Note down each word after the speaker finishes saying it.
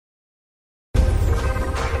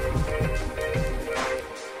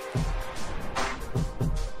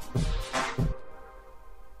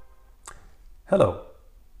Hello!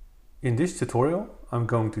 In this tutorial I'm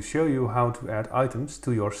going to show you how to add items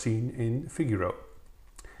to your scene in Figuro.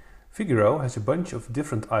 Figuro has a bunch of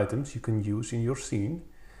different items you can use in your scene,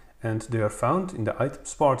 and they are found in the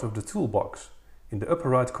items part of the toolbox in the upper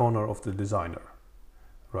right corner of the designer,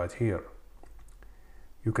 right here.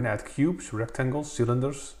 You can add cubes, rectangles,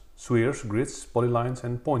 cylinders, spheres, grids, polylines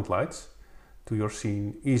and point lights to your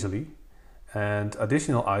scene easily, and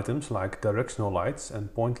additional items like directional lights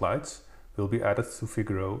and point lights will be added to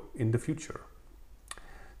Figuro in the future.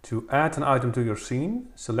 To add an item to your scene,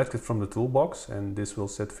 select it from the toolbox, and this will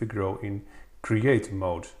set Figuro in create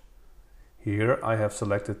mode. Here I have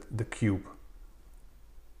selected the cube.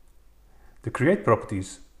 The create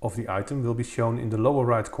properties of the item will be shown in the lower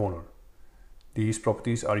right corner. These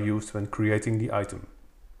properties are used when creating the item.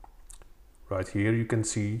 Right here you can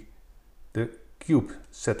see the cube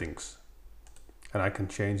settings, and I can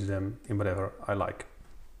change them in whatever I like.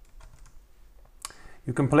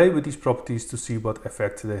 You can play with these properties to see what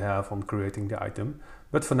effect they have on creating the item,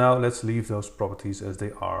 but for now let's leave those properties as they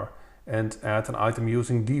are and add an item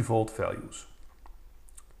using default values.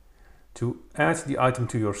 To add the item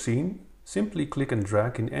to your scene, simply click and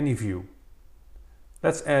drag in any view.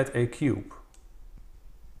 Let's add a cube.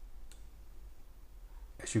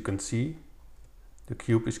 As you can see, the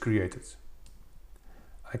cube is created.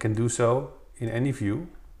 I can do so in any view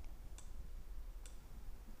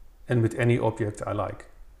and with any object I like.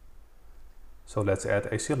 So let's add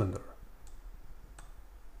a cylinder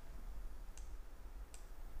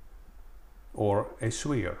or a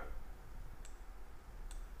sphere.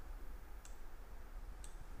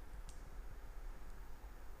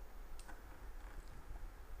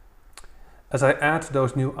 As I add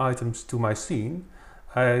those new items to my scene,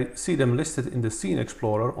 I see them listed in the Scene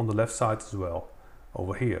Explorer on the left side as well,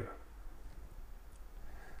 over here.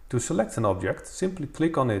 To select an object, simply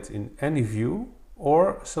click on it in any view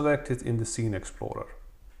or select it in the Scene Explorer,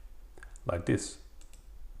 like this.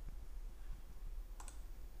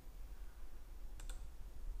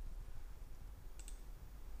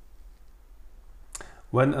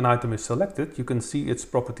 When an item is selected, you can see its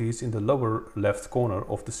properties in the lower left corner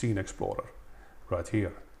of the Scene Explorer, right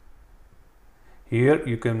here. Here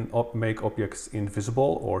you can make objects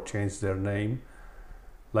invisible or change their name,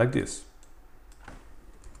 like this.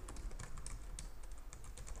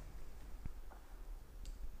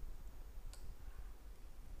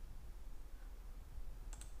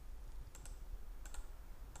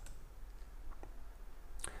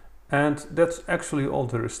 And that's actually all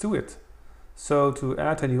there is to it. So to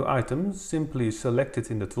add a new item, simply select it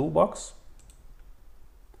in the toolbox,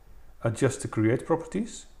 adjust the create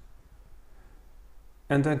properties,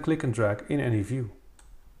 and then click and drag in any view.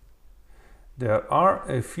 There are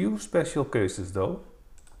a few special cases though,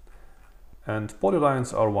 and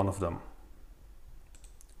polylines are one of them.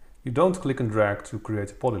 You don't click and drag to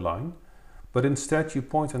create a polyline, but instead you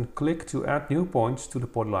point and click to add new points to the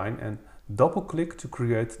polyline and double click to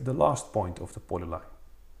create the last point of the polyline.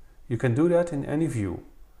 You can do that in any view,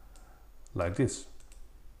 like this.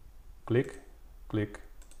 Click, click,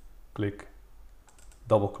 click,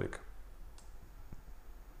 double click.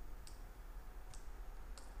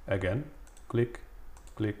 Again, click,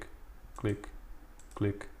 click, click,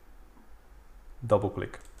 click, double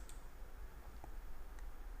click.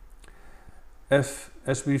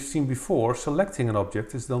 As we've seen before, selecting an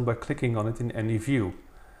object is done by clicking on it in any view.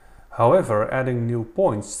 However, adding new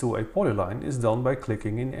points to a polyline is done by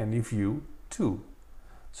clicking in any view too.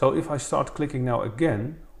 So if I start clicking now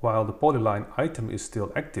again, while the polyline item is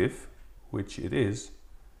still active, which it is,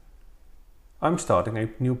 I'm starting a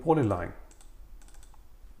new polyline.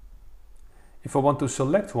 If I want to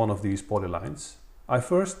select one of these polylines, I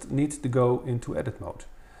first need to go into edit mode.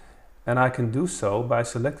 And I can do so by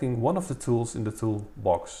selecting one of the tools in the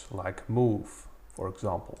toolbox, like move, for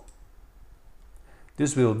example.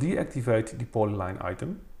 This will deactivate the polyline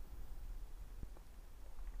item.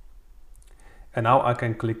 And now I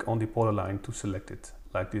can click on the polyline to select it,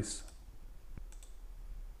 like this.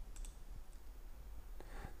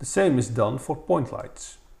 The same is done for point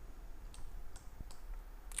lights.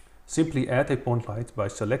 Simply add a point light by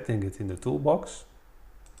selecting it in the toolbox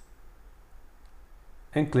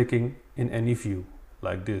and clicking in any view,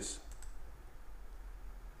 like this.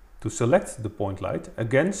 To select the point light,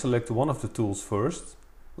 again select one of the tools first,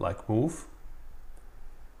 like move,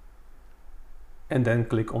 and then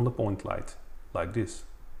click on the point light, like this.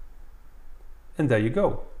 And there you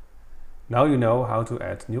go. Now you know how to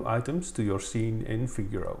add new items to your scene in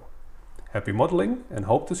Figuro. Happy modeling and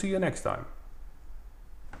hope to see you next time.